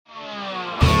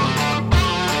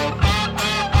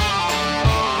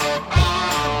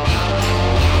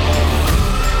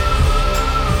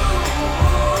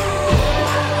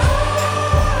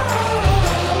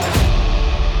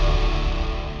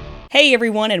Hey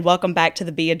everyone, and welcome back to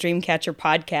the Be a Dreamcatcher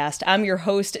podcast. I'm your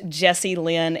host, Jessie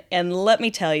Lynn, and let me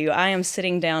tell you, I am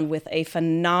sitting down with a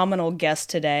phenomenal guest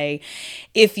today.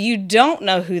 If you don't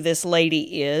know who this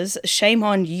lady is, shame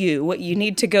on you. You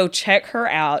need to go check her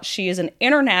out. She is an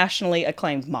internationally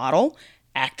acclaimed model,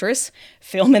 actress,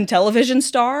 film and television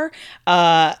star,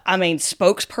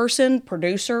 spokesperson,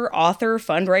 producer, author,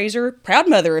 fundraiser, proud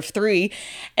mother of 3,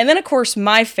 and then, of course,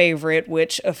 my favorite,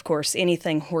 which, of course,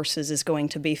 anything horses is going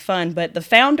to be fun, but the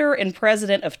founder and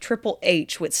president of Triple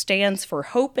H, which stands for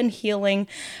Hope and Healing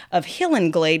of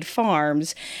Hillenglade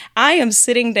Farms. I am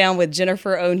sitting down with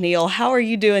Jennifer O'Neill. How are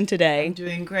you doing today? I'm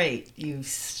doing great, you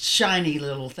shiny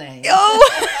little thing.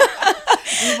 Oh!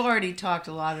 We've already talked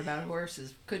a lot about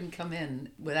horses. Couldn't come in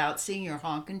without seeing your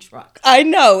honking truck. I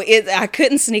know. I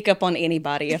couldn't sneak up on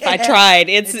anybody if I tried.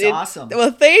 It's awesome.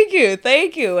 Well, thank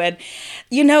you. And,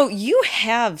 you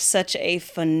have such a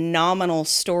phenomenal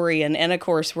story. And of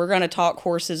course, we're going to talk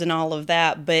horses and all of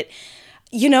that. But,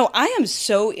 I am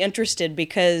so interested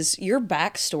because your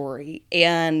backstory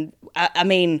and,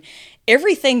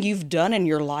 everything you've done in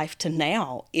your life to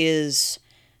now is...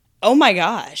 oh my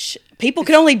gosh, people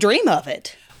can only dream of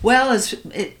it. Well,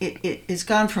 it's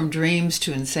gone from dreams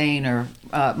to insane, or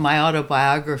my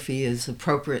autobiography is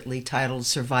appropriately titled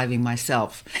Surviving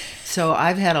Myself. So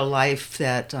I've had a life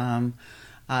that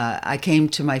I came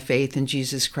to my faith in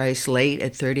Jesus Christ late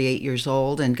at 38 years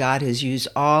old, and God has used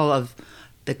all of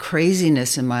the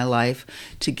craziness in my life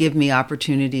to give me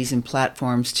opportunities and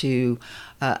platforms to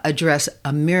address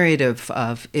a myriad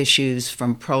of issues,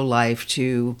 from pro-life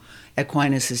to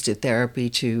equine-assisted therapy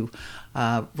to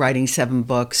writing 7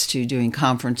 books to doing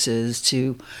conferences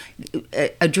to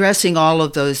addressing all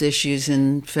of those issues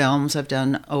in films. I've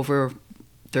done over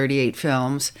 38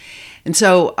 films. And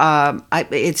so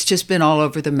it's just been all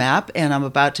over the map, and I'm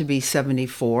about to be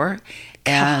 74.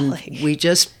 And Golly. We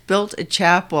just built a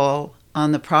chapel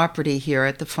on the property here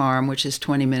at the farm, which is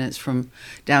 20 minutes from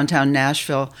downtown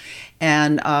Nashville.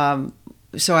 And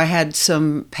so I had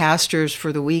some pastors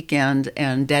for the weekend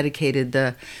and dedicated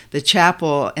the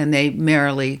chapel, and they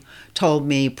merrily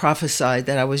prophesied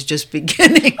that I was just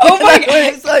beginning. Oh my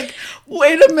God. It's like,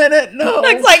 wait a minute, no.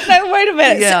 It's like, no, wait a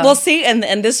minute. Yeah. Well, see, and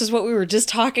this is what we were just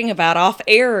talking about off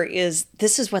air, is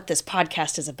this is what this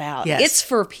podcast is about. Yes. It's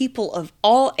for people of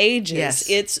all ages. Yes.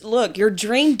 It's, look, your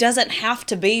dream doesn't have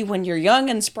to be when you're young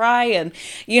and spry and,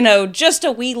 just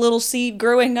a wee little seed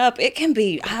growing up. It can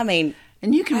be,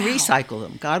 and you can wow. recycle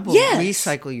them. God will Yes.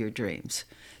 recycle your dreams.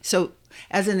 So,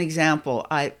 as an example,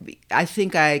 I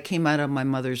think I came out of my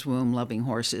mother's womb loving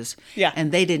horses. Yeah.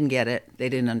 And they didn't get it. They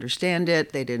didn't understand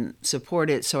it. They didn't support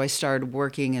it. So I started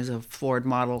working as a Ford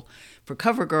model for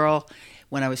CoverGirl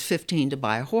when I was 15 to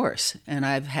buy a horse. And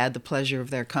I've had the pleasure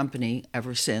of their company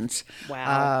ever since.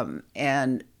 Wow.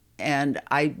 And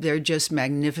they're just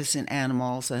magnificent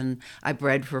animals, and I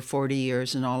bred for 40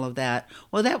 years and all of that.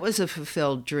 Well, that was a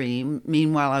fulfilled dream.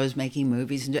 Meanwhile, I was making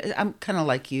movies, and I'm kind of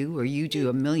like you, where you do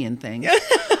a million things.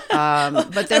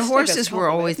 But the horses were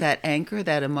always that anchor,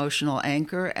 that emotional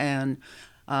anchor, and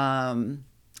I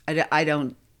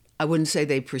wouldn't say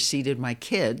they preceded my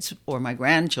kids or my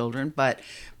grandchildren, but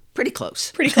pretty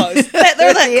close. Pretty close. They're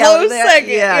that close second.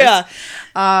 Yes.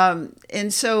 Yeah.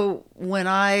 And so when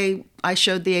I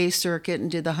showed the A circuit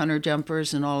and did the hunter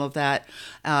jumpers and all of that,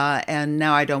 and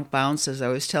now I don't bounce, as I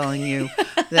was telling you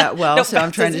that well. So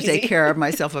I'm trying to take care of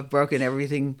myself. I've broken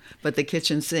everything but the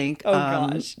kitchen sink. Oh,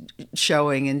 gosh.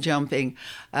 Showing and jumping.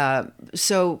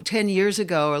 So 10 years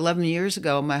ago or 11 years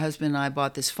ago, my husband and I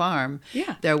bought this farm.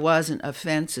 Yeah. There wasn't a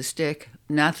fence, a stick,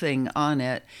 nothing on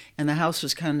it, and the house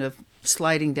was kind of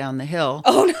sliding down the hill.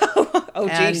 Oh, no. Oh,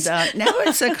 geez. And now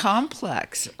it's a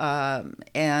complex.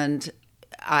 And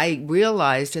I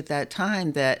realized at that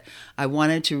time that I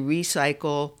wanted to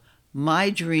recycle my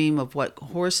dream of what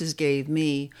horses gave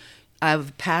me. I have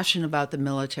a passion about the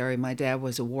military. My dad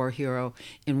was a war hero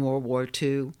in World War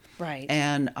II. Right.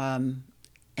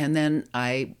 And then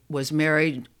I was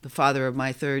married, the father of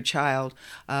my 3rd child,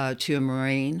 to a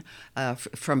Marine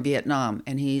from Vietnam,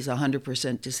 and he's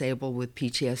 100% disabled with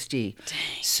PTSD. Dang.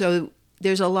 So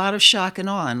there's a lot of shock and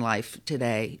awe in life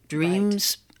today.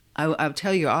 Dreams, right. I'll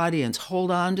tell your audience,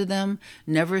 hold on to them.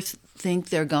 Never think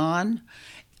they're gone.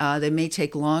 They may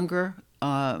take longer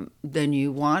than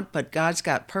you want, but God's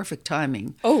got perfect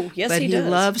timing. Oh, yes, but he does. He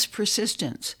loves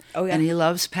persistence. Oh, yeah. And He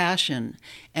loves passion.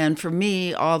 And for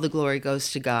me, all the glory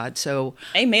goes to God. So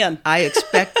Amen. I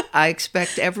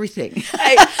expect everything.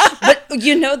 But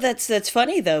that's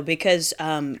funny though, because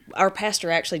our pastor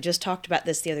actually just talked about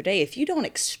this the other day. If you don't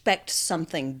expect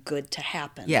something good to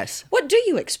happen, Yes. what do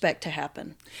you expect to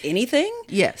happen? Anything?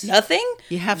 Yes. Nothing?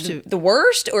 You have to. The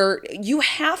worst? Or you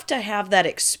have to have that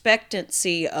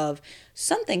expectancy of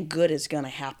something good is going to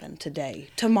happen today,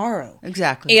 tomorrow.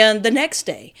 Exactly. And the next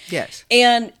day. Yes.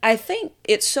 And I think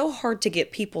it's so hard to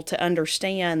get people to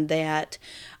understand that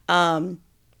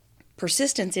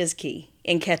persistence is key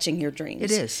in catching your dreams.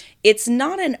 It is. It's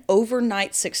not an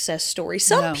overnight success story.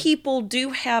 Some No. people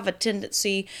do have a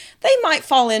tendency, they might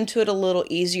fall into it a little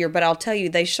easier, but I'll tell you,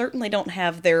 they certainly don't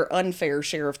have their unfair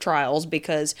share of trials,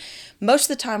 because most of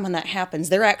the time when that happens,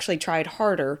 they're actually tried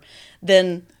harder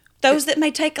than those that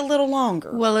may take a little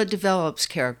longer. Well, it develops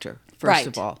character, first Right.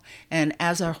 of all. And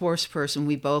as a horse person,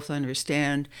 we both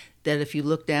understand that if you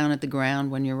look down at the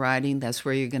ground when you're riding, that's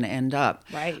where you're going to end up.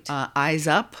 Right. Eyes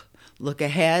up, look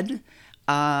ahead.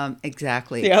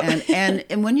 Exactly. Yep.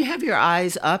 And when you have your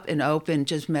eyes up and open,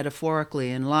 just metaphorically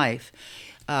in life,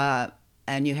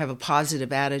 and you have a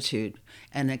positive attitude,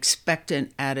 an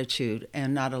expectant attitude,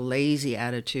 and not a lazy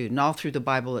attitude. And all through the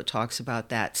Bible it talks about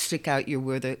that. Stick out your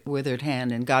withered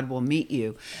hand and God will meet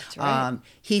you. That's right.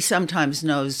 He sometimes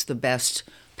knows the best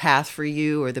path for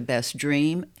you or the best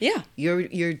dream. Yeah.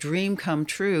 Your dream come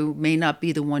true may not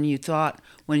be the one you thought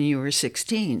when you were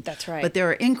 16. That's right. But there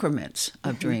are increments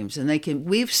of dreams, and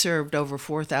we've served over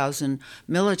 4,000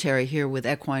 military here with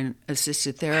equine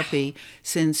assisted therapy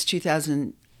since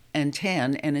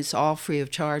 2010, and it's all free of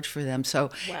charge for them.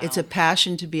 So it's a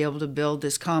passion to be able to build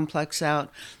this complex out.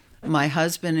 My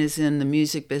husband is in the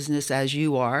music business, as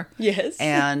you are. Yes.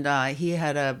 And he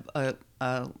had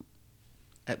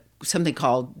something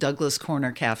called Douglas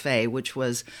Corner Cafe, which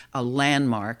was a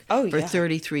landmark for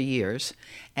 33 years.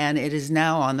 And it is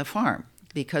now on the farm.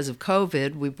 Because of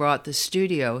COVID, we brought the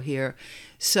studio here.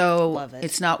 So Love it.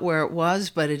 It's not where it was,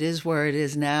 but it is where it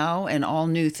is now. And all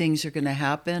new things are going to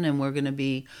happen. And we're going to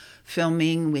be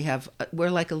filming. We're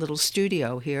like a little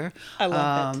studio here. I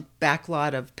love it.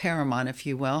 Backlot of Paramount, if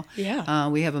you will. Yeah.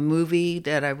 We have a movie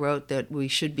that I wrote that we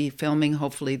should be filming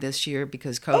hopefully this year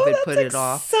because COVID put it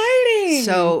off. Exciting.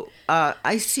 So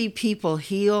I see people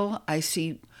heal. I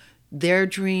see their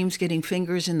dreams getting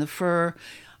fingers in the fur.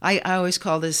 I always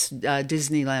call this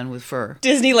Disneyland with fur.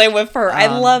 Disneyland with fur. I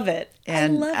love it.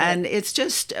 And it's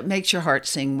just makes your heart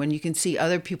sing when you can see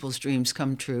other people's dreams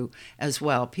come true as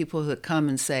well. People that come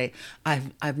and say,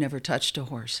 I've never touched a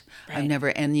horse. Right. I've never,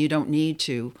 and you don't need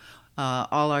to.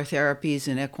 All our therapies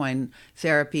and equine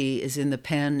therapy is in the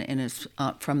pen, and it's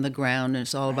from the ground, and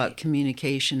it's all about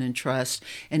communication and trust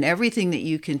and everything that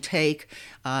you can take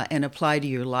and apply to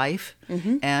your life,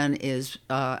 and is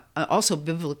also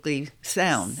biblically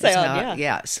sound.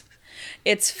 Yes.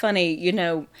 It's funny,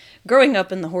 growing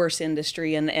up in the horse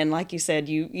industry, and like you said,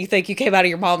 you think you came out of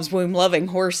your mom's womb loving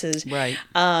horses. Right.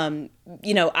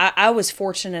 I was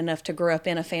fortunate enough to grow up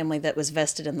in a family that was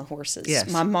vested in the horses. Yes.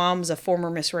 My mom's a former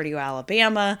Miss Rodeo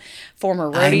Alabama, former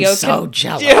rodeo. I'm so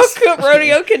jealous.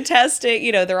 Rodeo contestant.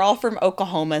 They're all from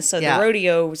Oklahoma, so the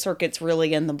rodeo circuit's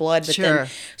really in the blood. But then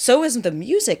so is the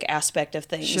music aspect of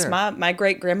things. Sure. My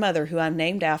great grandmother, who I'm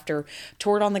named after,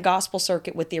 toured on the gospel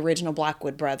circuit with the original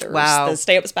Blackwood Brothers, Wow. the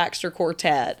Stamps Baxter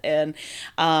Quartet, and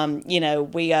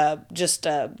we just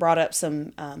brought up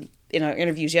some. In our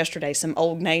interviews yesterday, some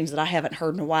old names that I haven't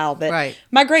heard in a while that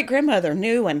my great grandmother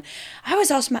knew, and I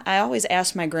always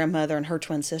asked my grandmother and her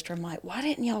twin sister, I'm like, why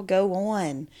didn't y'all go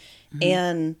on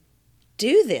and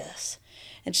do this?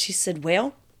 And she said,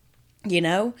 well,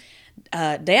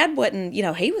 Dad wasn't,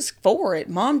 he was for it.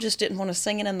 Mom just didn't want to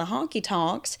sing it in the honky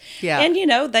tonks. Yeah.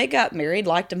 And, they got married,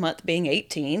 liked a month being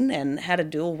 18 and had a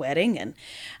dual wedding. And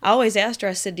I always asked her,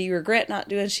 I said, do you regret not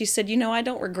doing it? She said, I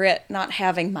don't regret not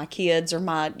having my kids or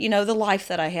my, the life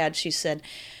that I had. She said,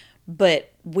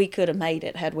 but we could have made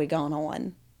it had we gone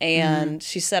on. And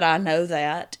she said, I know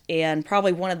that. And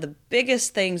probably one of the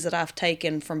biggest things that I've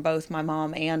taken from both my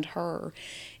mom and her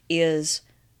is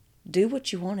do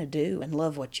what you want to do and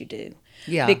love what you do.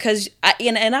 Yeah. Because, I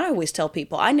always tell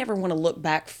people, I never want to look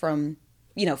back from,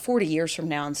 40 years from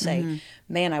now and say,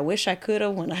 man, I wish I could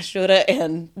have when I should have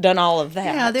and done all of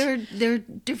that. Yeah, there are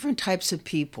different types of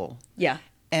people. Yeah.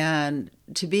 And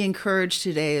to be encouraged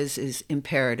today is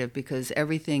imperative because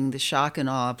everything, the shock and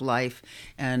awe of life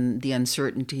and the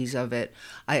uncertainties of it,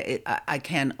 I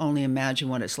can only imagine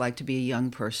what it's like to be a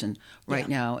young person right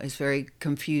now. It's very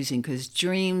confusing because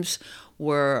dreams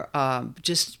were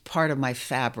just part of my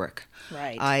fabric.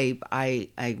 Right.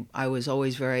 I was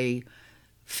always very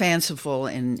fanciful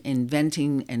in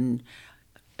inventing and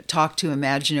talk to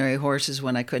imaginary horses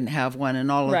when I couldn't have one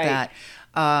and all of Right. that.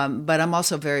 But I'm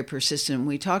also very persistent.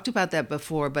 We talked about that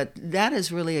before, but that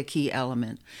is really a key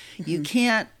element. You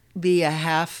can't be a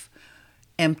half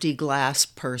empty glass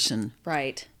person,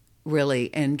 Right. really,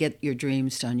 and get your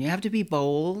dreams done. You have to be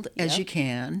bold as Yep. you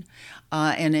can,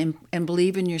 and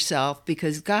believe in yourself,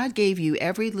 because God gave you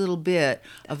every little bit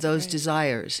of those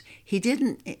desires.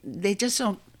 They just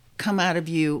don't come out of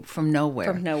you from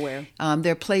nowhere. From nowhere.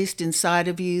 They're placed inside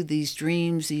of you, these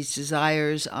dreams, these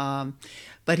desires.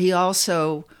 But He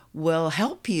also will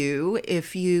help you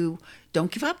if you don't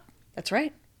give up. That's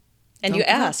right. And Don't you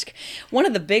give up. ask. One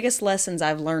of the biggest lessons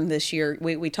I've learned this year,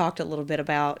 we talked a little bit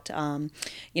about, I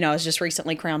was just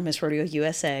recently crowned Miss Rodeo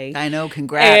USA. I know, And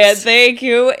congrats. thank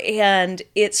you. And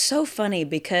it's so funny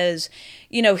because,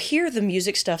 here the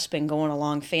music stuff's been going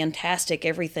along fantastic.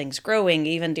 Everything's growing.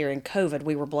 Even during COVID,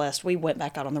 we were blessed. We went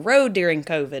back out on the road during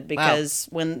COVID because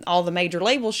when all the major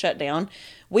labels shut down,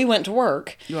 we went to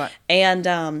work. Right.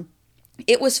 And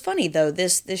it was funny, though,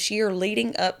 this year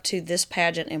leading up to this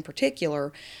pageant in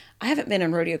particular, I haven't been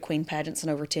in Rodeo Queen pageants in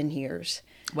over 10 years.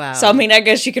 Wow. So, I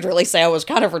guess you could really say I was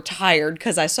kind of retired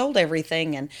because I sold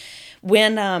everything. And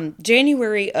when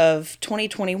January of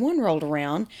 2021 rolled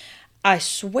around, I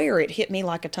swear it hit me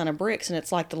like a ton of bricks. And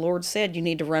it's like the Lord said, you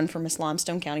need to run for Miss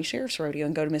Limestone County Sheriff's Rodeo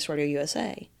and go to Miss Rodeo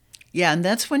USA. Yeah, and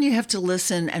that's when you have to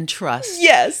listen and trust.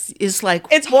 Yes. It's like,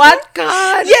 It's what, hard.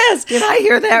 God? Yes. Did I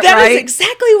hear that That right? is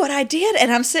exactly what I did.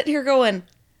 And I'm sitting here going,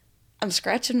 I'm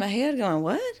scratching my head going,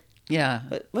 what? Yeah.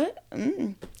 What?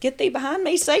 Get thee behind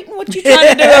me, Satan. What you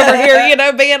trying to do over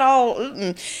here? Being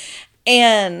all...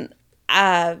 And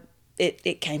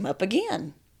it came up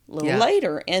again a little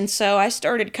later. And so I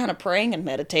started kind of praying and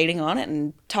meditating on it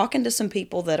and talking to some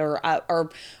people that are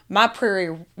my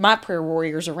prayer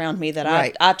warriors around me that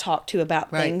Right. I talk to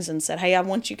about Right. things, and said, hey, I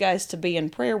want you guys to be in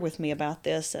prayer with me about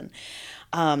this. And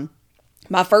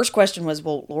my first question was,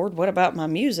 well, Lord, what about my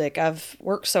music? I've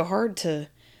worked so hard to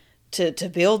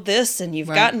build this, and you've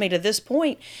Right. gotten me to this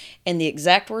point. And the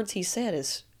exact words he said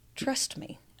is, trust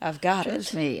me, I've got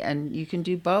Trust it. me, and you can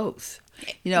do both.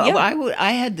 Yeah.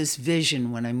 I had this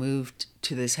vision when I moved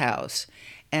to this house,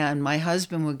 and my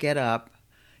husband would get up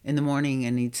in the morning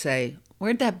and he'd say,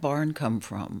 "Where'd that barn come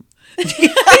from?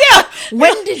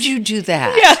 When did you do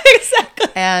that?" Yeah, exactly.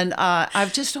 And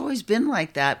I've just always been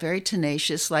like that, very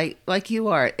tenacious, like you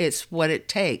are. It's what it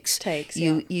takes.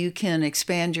 You can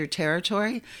expand your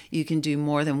territory. You can do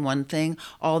more than one thing.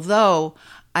 Although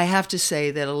I have to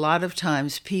say that a lot of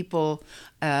times people,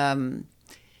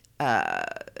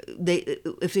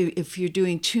 if you're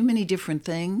doing too many different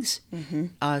things,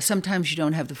 sometimes you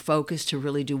don't have the focus to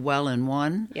really do well in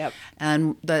one. Yep.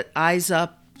 And the eyes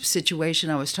up situation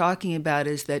I was talking about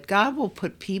is that God will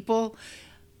put people,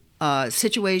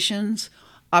 situations,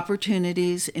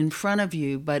 opportunities in front of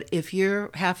you, but if you're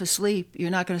half asleep, you're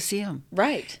not going to see them.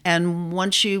 Right. And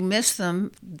once you miss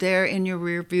them, they're in your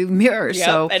rearview mirror. Yep.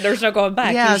 So And there's no going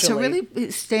back. yeah, usually. so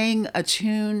really staying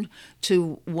attuned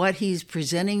to what he's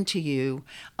presenting to you,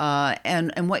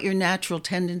 and what your natural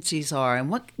tendencies are, and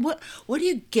what do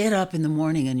you get up in the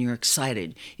morning and you're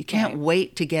excited? You can't Right.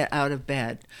 wait to get out of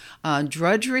bed.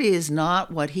 Drudgery is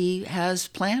not what he has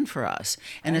planned for us,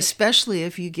 and especially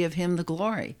if you give him the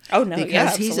glory. Oh, no, because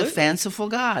yeah, he's a absolutely. fanciful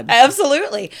God.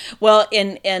 Absolutely. Well,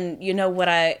 and you know what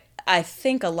I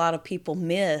think a lot of people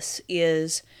miss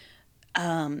is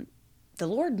the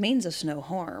Lord means us no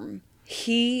harm.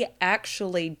 He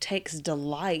actually takes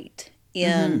delight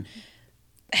in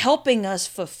helping us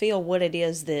fulfill what it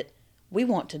is that we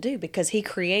want to do, because he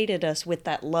created us with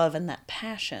that love and that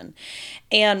passion.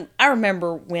 And I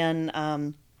remember when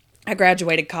I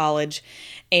graduated college,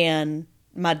 and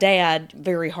my dad,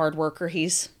 very hard worker,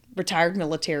 he's retired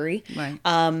military. Right.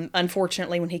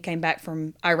 Unfortunately, when he came back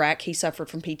from Iraq, he suffered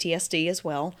from PTSD as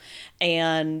well,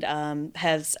 and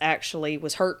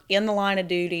was hurt in the line of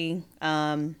duty.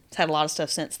 Has had a lot of stuff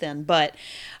since then, but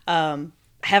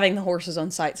having the horses on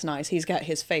sight's nice. He's got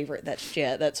his favorite. That's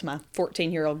Jet. That's my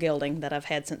 14-year-old gelding that I've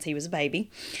had since he was a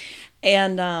baby.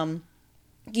 And,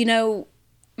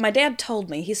 my dad told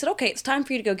me, he said, okay, it's time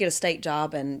for you to go get a state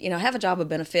job and, have a job of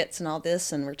benefits and all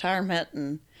this and retirement.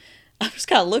 And I was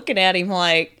kind of looking at him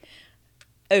like,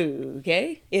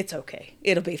 okay, it's okay.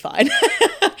 It'll be fine.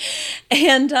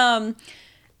 And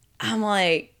I'm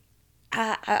like,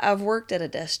 I've worked at a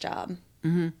desk job.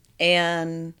 Mm-hmm.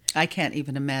 And I can't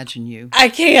even imagine you. I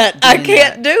can't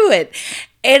do it.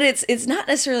 And it's not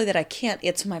necessarily that I can't,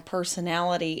 it's my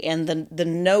personality, and the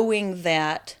knowing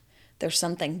that there's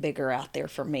something bigger out there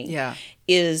for me Yeah.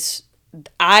 is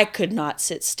I could not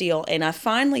sit still. And I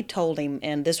finally told him,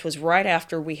 and this was right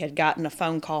after we had gotten a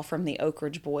phone call from the Oak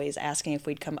Ridge Boys asking if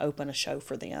we'd come open a show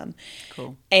for them.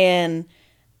 Cool. And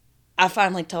I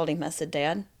finally told him, I said,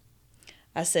 Dad,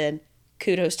 I said,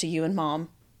 kudos to you and Mom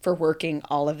for working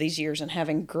all of these years and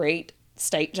having great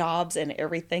state jobs and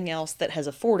everything else that has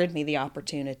afforded me the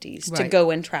opportunities to Right. go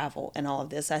and travel and all of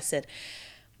this. I said,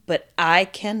 but I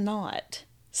cannot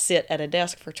sit at a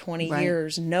desk for 20 Right.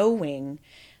 years knowing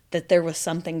that there was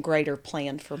something greater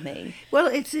planned for me. Well,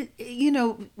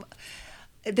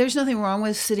 there's nothing wrong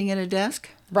with sitting at a desk.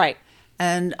 Right.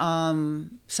 And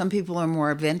some people are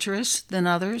more adventurous than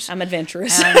others. I'm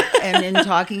adventurous. And in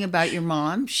talking about your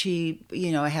mom, she,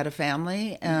 had a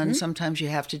family, and sometimes you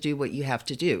have to do what you have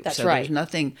to do. That's so right. There's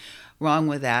nothing wrong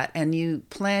with that. And you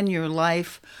plan your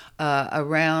life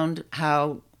around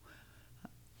how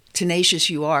tenacious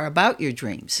you are about your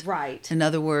dreams. Right. In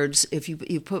other words, if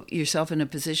you put yourself in a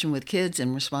position with kids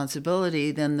and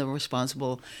responsibility, then the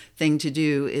responsible thing to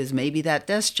do is maybe that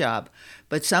desk job.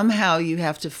 But somehow you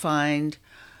have to find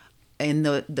in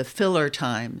the filler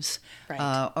times,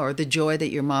 Right. or the joy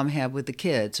that your mom had with the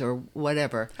kids or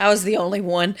whatever. I was the only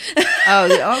one.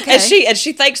 Oh, okay. And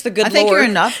she thanks the good I think Lord. you're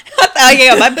enough. I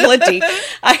am. I'm plenty.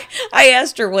 I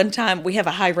asked her one time. We have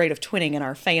a high rate of twinning in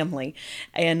our family,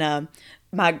 and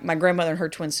my grandmother and her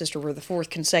twin sister were the fourth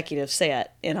consecutive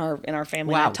set in our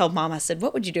family. Wow. And I told Mom, I said,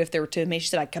 "What would you do if there were two of me?" She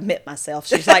said, "I'd commit myself."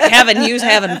 She's like, "Having you's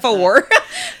having four."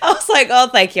 I was like, "Oh,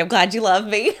 thank you. I'm glad you love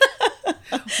me."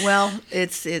 Well,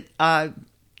 it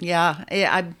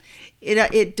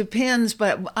depends,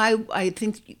 but I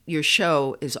think your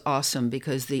show is awesome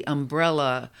because the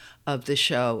umbrella of the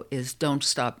show is don't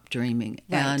stop dreaming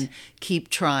and keep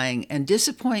trying. And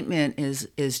disappointment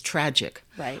is tragic.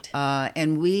 Right.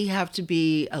 And we have to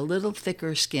be a little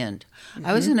thicker skinned.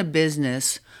 I was in a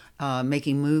business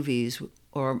making movies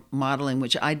or modeling,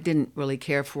 which I didn't really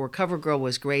care for. CoverGirl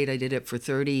was great. I did it for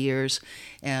 30 years,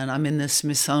 and I'm in the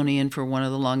Smithsonian for one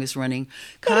of the longest running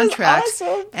contracts. That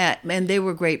is awesome. And they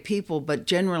were great people, but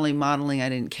generally modeling I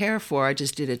didn't care for. I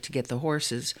just did it to get the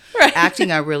horses. Right.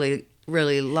 Acting I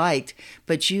really liked,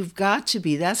 but you've got to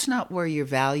be, that's not where your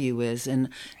value is. And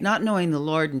not knowing the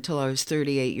Lord until I was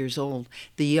 38 years old,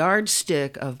 the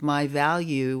yardstick of my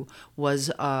value was,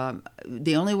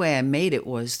 the only way I made it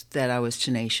was that I was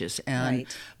tenacious. And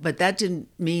Right. But that didn't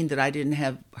mean that I didn't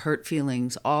have hurt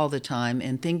feelings all the time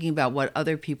and thinking about what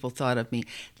other people thought of me.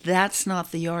 That's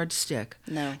not the yardstick.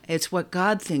 No. It's what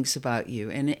God thinks about you.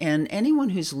 And anyone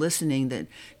who's listening that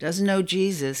doesn't know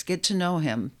Jesus, get to know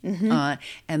him.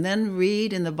 And then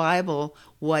read in the Bible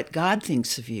what God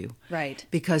thinks of you. Right.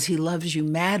 Because he loves you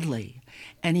madly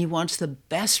and he wants the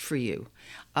best for you.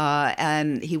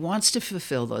 And he wants to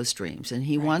fulfill those dreams. And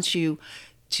he wants you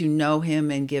to know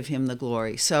him and give him the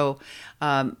glory. So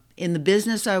in the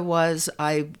business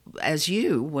as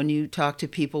you, when you talk to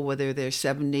people, whether they're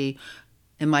 70,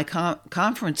 in my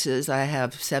conferences, I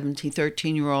have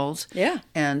 13-year-olds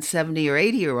and 70 or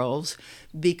 80-year-olds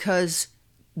because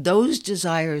those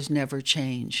desires never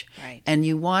change. Right. And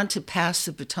you want to pass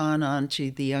the baton on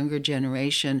to the younger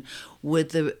generation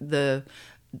with the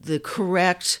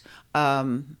correct,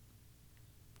 as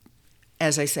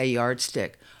I say,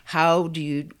 yardstick. How do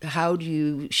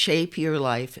you shape your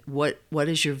life? What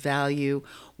is your value?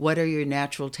 What are your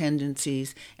natural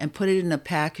tendencies? And put it in a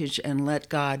package and let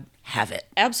God have it.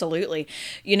 Absolutely.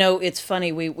 You know, it's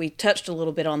funny. We touched a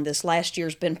little bit on this. Last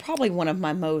year's been probably one of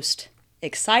my most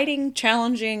exciting,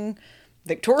 challenging,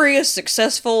 victorious,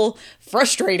 successful,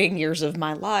 frustrating years of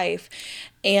my life.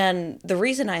 And the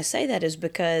reason I say that is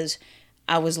because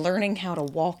I was learning how to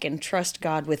walk and trust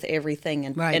God with everything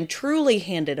and truly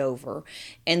hand it over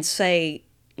and say,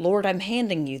 Lord, I'm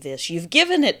handing you this. You've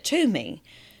given it to me.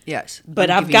 Yes.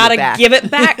 But I've got to give it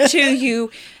back to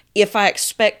you if I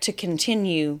expect to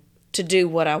continue to do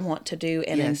what I want to do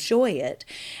and enjoy it.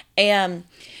 And,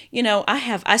 you know,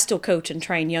 I still coach and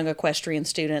train young equestrian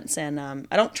students, and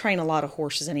I don't train a lot of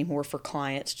horses anymore for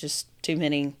clients, just too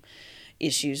many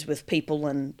issues with people,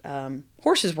 and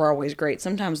horses were always great.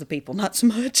 Sometimes the people, not so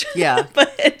much. Yeah.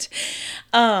 But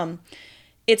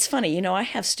it's funny, you know, I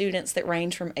have students that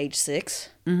range from age 6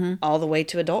 all the way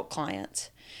to adult clients.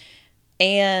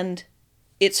 And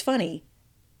it's funny,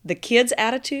 the kids'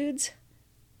 attitudes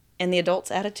and the adults'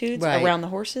 attitudes around the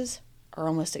horses are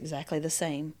almost exactly the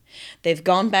same. They've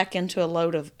gone back into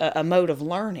a mode of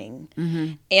learning.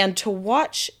 And to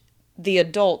watch the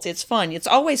adults, it's fun. It's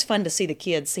always fun to see the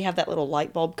kids have that little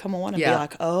light bulb come on and be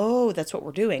like, oh, that's what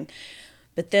we're doing.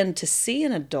 But then to see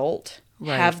an adult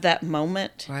have that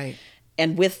moment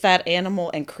and with that animal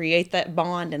and create that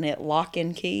bond and it lock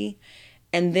in key,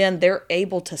 and then they're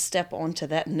able to step onto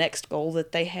that next goal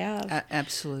that they have.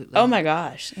 Absolutely. Oh my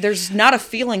gosh. There's not a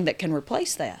feeling that can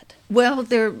replace that. Well,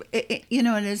 and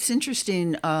it's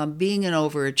interesting being an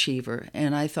overachiever,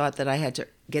 and I thought that I had to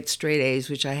get straight A's,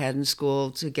 which I had in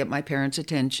school, to get my parents'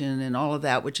 attention and all of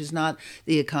that, which is not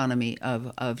the economy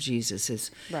of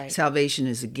Jesus. Right. Salvation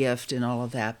is a gift and all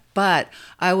of that. But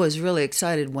I was really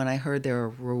excited when I heard there are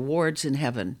rewards in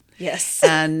heaven. Yes.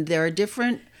 And there are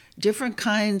different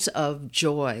kinds of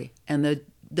joy, and the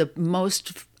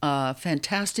most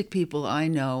fantastic people I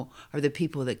know are the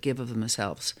people that give of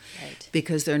themselves. Right.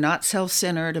 Because they're not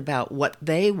self-centered about what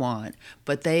they want,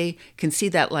 but they can see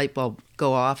that light bulb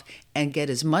go off and get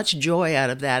as much joy out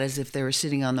of that as if they were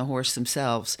sitting on the horse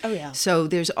themselves. Oh, yeah. So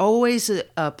there's always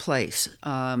a place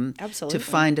Absolutely. to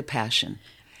find a passion.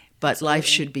 But life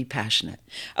should be passionate.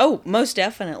 Oh, most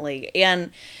definitely.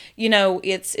 And,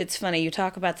 it's funny. You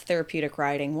talk about the therapeutic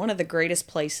riding. One of the greatest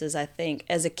places, I think,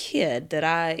 as a kid that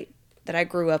I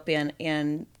grew up in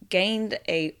and gained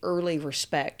a early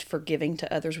respect for giving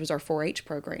to others was our 4-H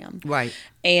program. Right.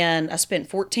 And I spent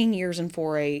 14 years in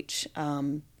 4-H,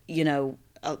 tons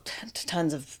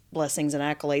of blessings and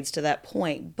accolades to that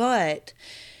point. But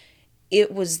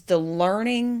it was the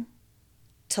learning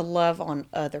to love on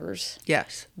others,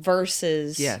 yes,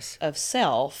 versus yes, of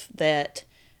self, that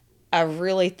I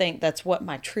really think that's what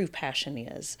my true passion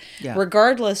is. Yeah.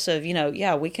 Regardless of,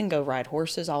 we can go ride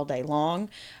horses all day long,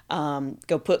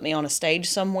 go put me on a stage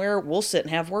somewhere, we'll sit and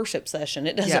have worship session.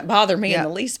 It doesn't bother me in the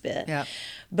least bit. Yeah.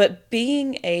 But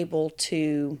being able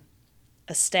to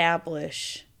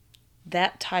establish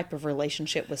that type of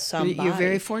relationship with somebody. You're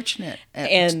very fortunate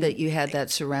that you had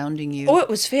that surrounding you. Oh, it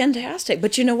was fantastic.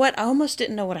 But you know what? I almost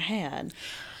didn't know what I had.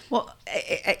 Well,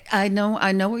 I know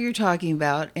what you're talking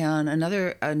about, and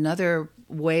another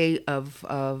way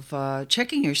of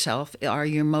checking yourself are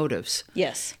your motives.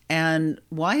 Yes. And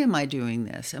why am I doing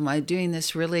this? Am I doing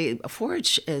this really?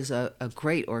 4-H is a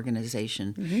great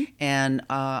organization, mm-hmm. and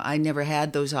I never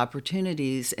had those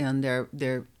opportunities, and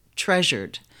they're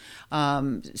treasured.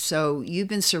 So you've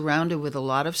been surrounded with a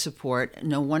lot of support.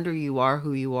 No wonder you are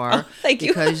who you are. Oh, thank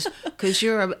you. Because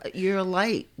you're a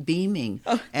light beaming,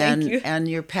 thank you. And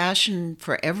your passion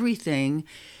for everything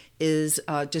is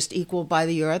just equal by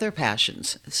your other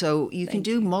passions. So you can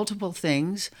do multiple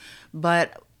things,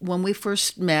 but when we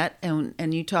first met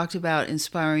and you talked about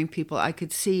inspiring people, I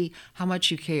could see how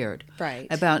much you cared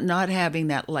about not having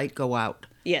that light go out.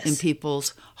 Yes. In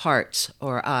people's hearts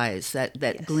or eyes, that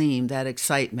yes. gleam, that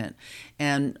excitement.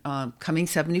 And coming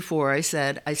 74, I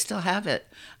said, I still have it.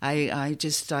 I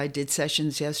did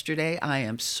sessions yesterday. I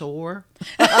am sore.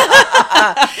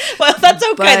 Well, that's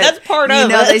okay. But, that's part of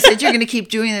it. They said, you're going to keep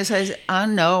doing this. I said,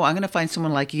 no, I'm going to find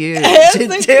someone like you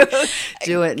to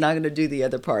do it, and I'm going to do the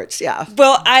other parts. Yeah.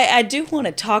 Well, I do want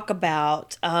to talk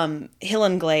about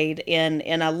Helen Glade,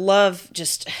 and I love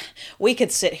we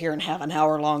could sit here and have an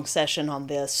hour-long session on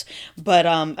this, but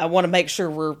I want to make sure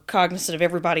we're cognizant of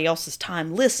everybody else's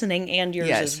time listening and yours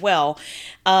yes. as well.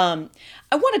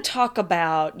 I want to talk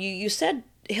about, you said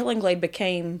Helen Glade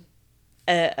became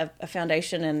a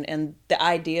foundation, and the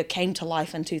idea came to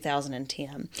life in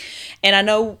 2010. And I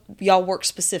know y'all work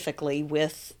specifically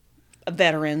with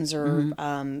veterans or,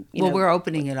 mm-hmm. We're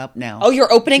opening it up now. Oh,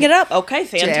 you're opening it up? Okay,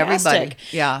 fantastic. To everybody,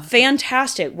 yeah.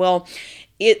 Fantastic. Well,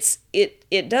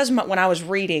 it does, when I was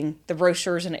reading the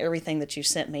brochures and everything that you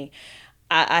sent me,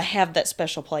 I have that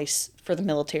special place for the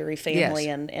military family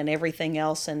yes. and everything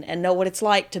else, and know what it's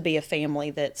like to be a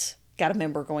family that's got a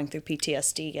member going through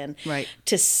PTSD, and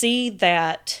to see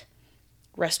that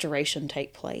restoration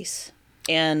take place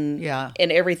and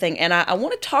everything. And I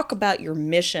want to talk about your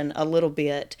mission a little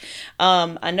bit.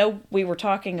 I know we were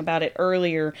talking about it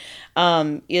earlier,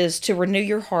 is to renew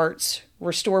your hearts,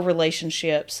 restore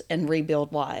relationships, and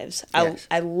rebuild lives. Yes.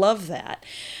 I love that.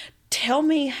 Tell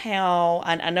me how,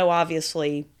 I know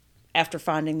obviously after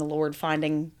finding the Lord,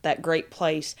 finding that great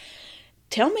place,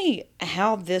 tell me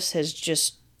how this has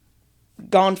just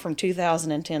gone from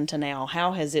 2010 to now.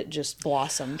 How has it just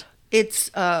blossomed? It's,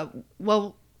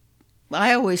 well,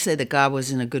 I always say that God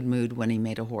was in a good mood when he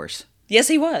made a horse. Yes,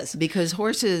 he was. Because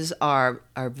horses are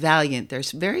valiant. They're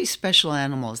very special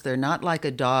animals. They're not like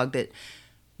a dog that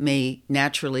may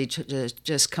naturally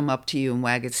just come up to you and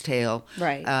wag its tail.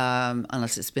 Right.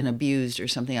 Unless it's been abused or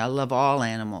something. I love all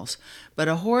animals. But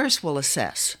a horse will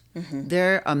assess. Mm-hmm.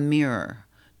 They're a mirror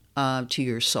to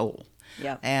your soul.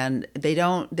 Yeah. And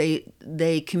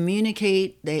they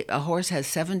communicate. A horse has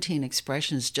 17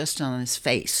 expressions just on his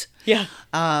face. Yeah.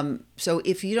 So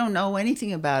if you don't know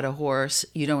anything about a horse,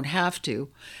 you don't have to.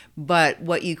 But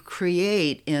what you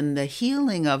create in the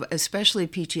healing of especially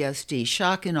PTSD,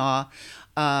 shock and awe,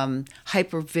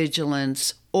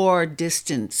 hypervigilance or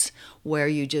distance where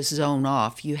you just zone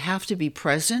off. You have to be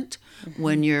present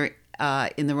when you're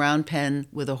in the round pen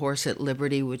with a horse at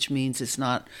liberty, which means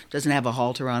doesn't have a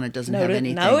halter on it, doesn't have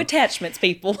anything. No attachments,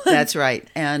 people. That's right.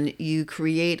 And you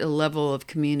create a level of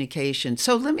communication.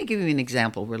 So let me give you an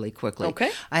example really quickly.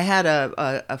 Okay. I had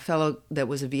a fellow that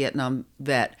was a Vietnam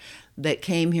vet that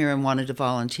came here and wanted to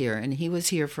volunteer. And he was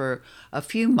here for a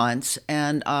few months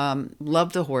and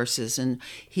loved the horses. And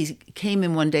he came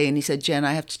in one day and he said, Jen,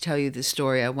 I have to tell you this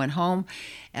story. I went home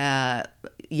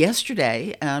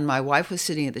yesterday and my wife was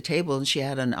sitting at the table and she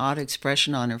had an odd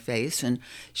expression on her face and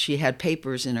she had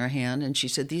papers in her hand and she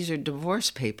said, these are divorce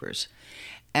papers.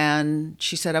 And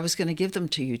she said, I was going to give them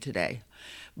to you today.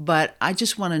 But I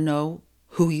just want to know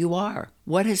who you are.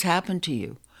 What has happened to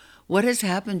you? What has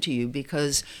happened to you?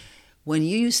 Because when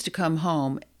you used to come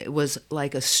home, it was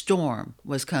like a storm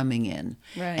was coming in.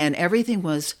 Right. And everything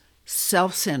was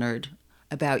self-centered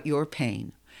about your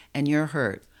pain and your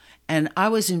hurt. And I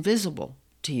was invisible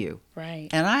to you. Right.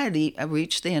 And I had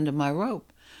reached the end of my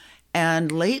rope.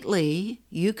 And lately,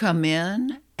 you come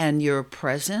in and you're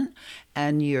present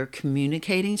and you're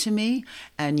communicating to me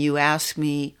and you ask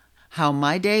me how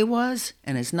my day was,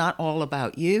 and it's not all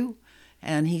about you.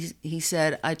 And he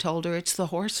said, I told her it's the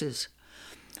horses.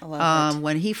 I love it.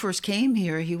 When he first came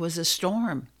here, he was a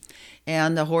storm,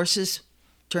 and the horses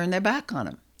turned their back on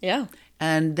him. Yeah.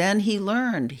 And then he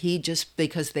learned,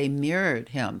 because they mirrored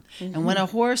him. Mm-hmm. And when a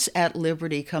horse at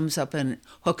liberty comes up and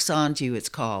hooks onto you, it's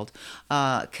called,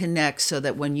 connects so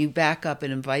that when you back up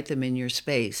and invite them in your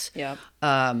space, Yep.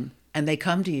 And they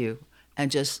come to you and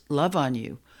just love on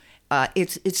you,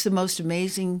 it's the most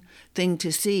amazing thing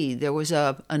to see. There was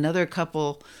another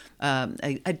couple,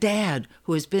 a dad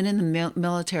who has been in the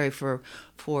military for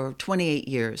 28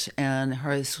 years, and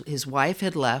his wife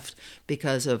had left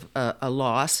because of a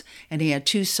loss, and he had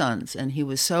two sons, and he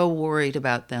was so worried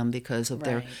about them because of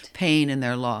their pain and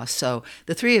their loss. So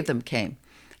the three of them came,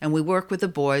 and we work with the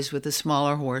boys with the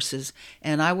smaller horses,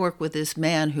 and I work with this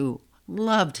man who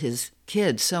loved his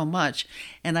kids so much,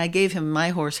 and I gave him my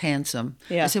horse, Handsome.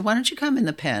 Yeah. I said, why don't you come in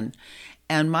the pen?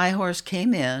 And my horse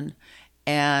came in,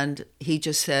 and he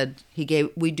just said,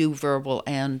 we do verbal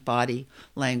and body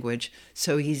language,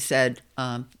 so he said,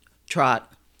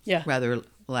 trot, rather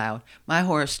loud. My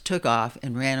horse took off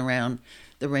and ran around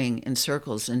the ring in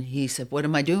circles, and he said, what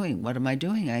am I doing? What am I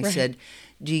doing? I said,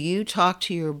 do you talk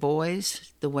to your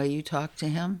boys the way you talk to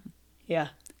him? Yeah.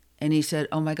 And he said,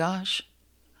 oh my gosh,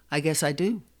 I guess I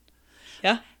do.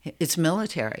 Yeah. It's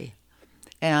military.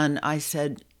 And I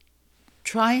said,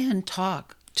 try and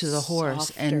talk to the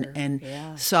horse and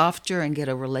softer and get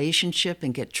a relationship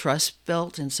and get trust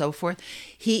built and so forth.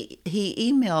 He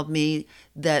emailed me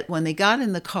that when they got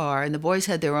in the car and the boys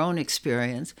had their own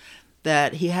experience,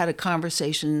 that he had a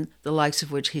conversation the likes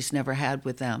of which he's never had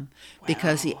with them. Wow.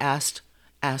 Because he asked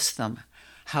them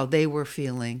how they were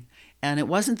feeling. And it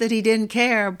wasn't that he didn't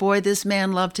care. Boy, this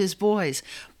man loved his boys.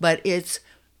 But it's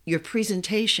your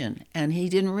presentation. And he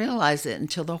didn't realize it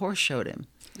until the horse showed him.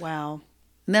 Wow.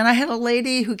 And then I had a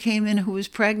lady who came in who was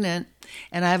pregnant.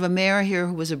 And I have a mare here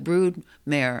who was a brood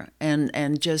mare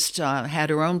and just had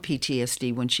her own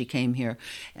PTSD when she came here.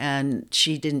 And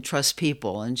she didn't trust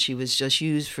people. And she was just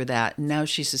used for that. And now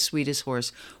she's the sweetest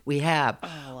horse we have.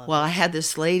 Oh, I had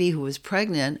this lady who was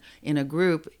pregnant in a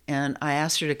group. And I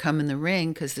asked her to come in the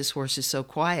ring because this horse is so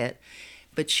quiet.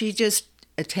 But she just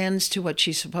attends to what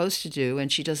she's supposed to do.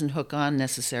 And she doesn't hook on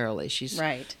necessarily. She's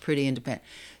pretty independent.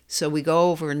 So we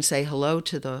go over and say hello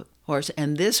to the horse,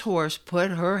 and this horse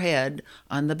put her head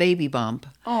on the baby bump.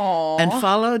 Aww. And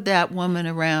followed that woman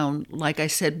around. Like I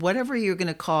said, whatever you're going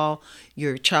to call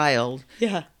your child,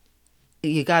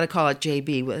 you got to call it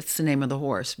JB. That's the name of the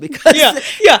horse, because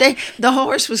the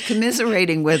horse was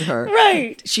commiserating with her.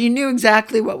 Right. She knew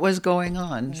exactly what was going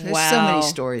on. There's so many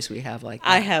stories we have like that.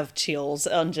 I have chills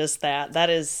on just that. That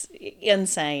is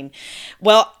insane.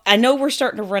 Well, I know we're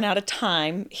starting to run out of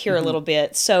time here a little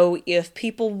bit. So if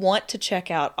people want to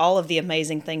check out all of the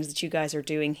amazing things that you guys are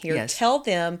doing here, tell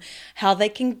them how they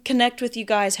can connect with you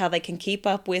guys, how they can keep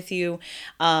up with you.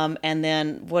 And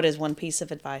then what is one piece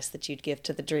of advice that you'd give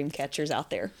to the dream catchers out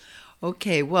there?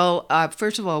 Okay, well,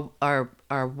 first of all, our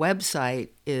website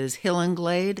is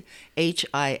Hillenglade,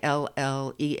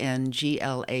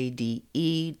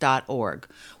 HILLENGLADE.org.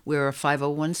 We're a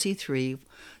 501c3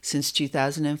 since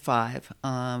 2005,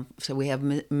 so we have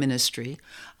ministry.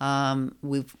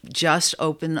 We've just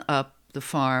opened up the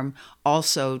farm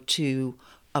also to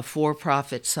a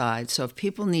for-profit side. So if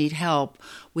people need help,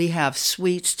 we have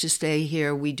suites to stay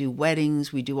here. We do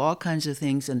weddings. We do all kinds of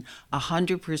things, and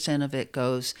 100% of it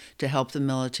goes to help the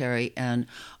military and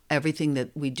everything that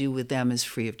we do with them is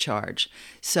free of charge.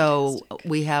 So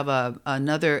we have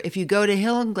another, if you go to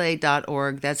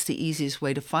hillandglade.org, that's the easiest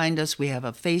way to find us. We have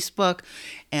a Facebook,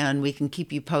 and we can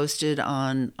keep you posted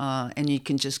on, and you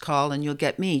can just call and you'll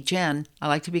get me, Jen. I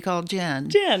like to be called Jen.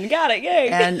 Jen, got it, yay.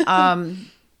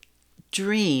 And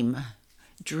dream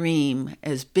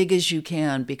as big as you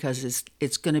can, because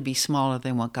it's going to be smaller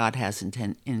than what God has in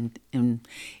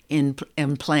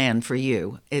plan for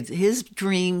you. His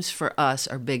dreams for us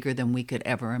are bigger than we could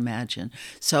ever imagine.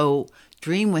 So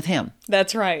dream with him.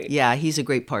 That's right. Yeah, he's a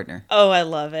great partner. Oh, I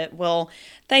love it. Well,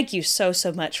 thank you so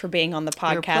much for being on the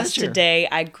podcast today.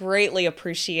 I greatly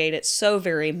appreciate it so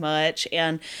very much.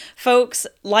 And folks,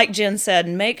 like Jen said,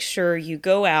 make sure you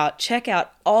go out, check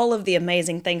out all of the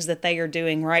amazing things that they are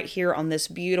doing right here on this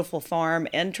beautiful farm.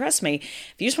 And trust me,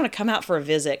 if you just want to come out for a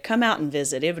visit, come out and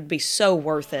visit. It would be so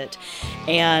worth it.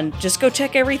 And just go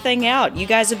check everything out. You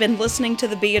guys have been listening to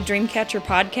the Be a Dreamcatcher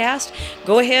podcast.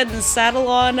 Go ahead and saddle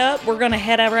on up. We're going to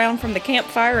head around from the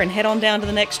campfire and head on down to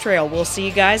the next trail. We'll see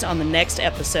you guys on the next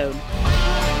episode.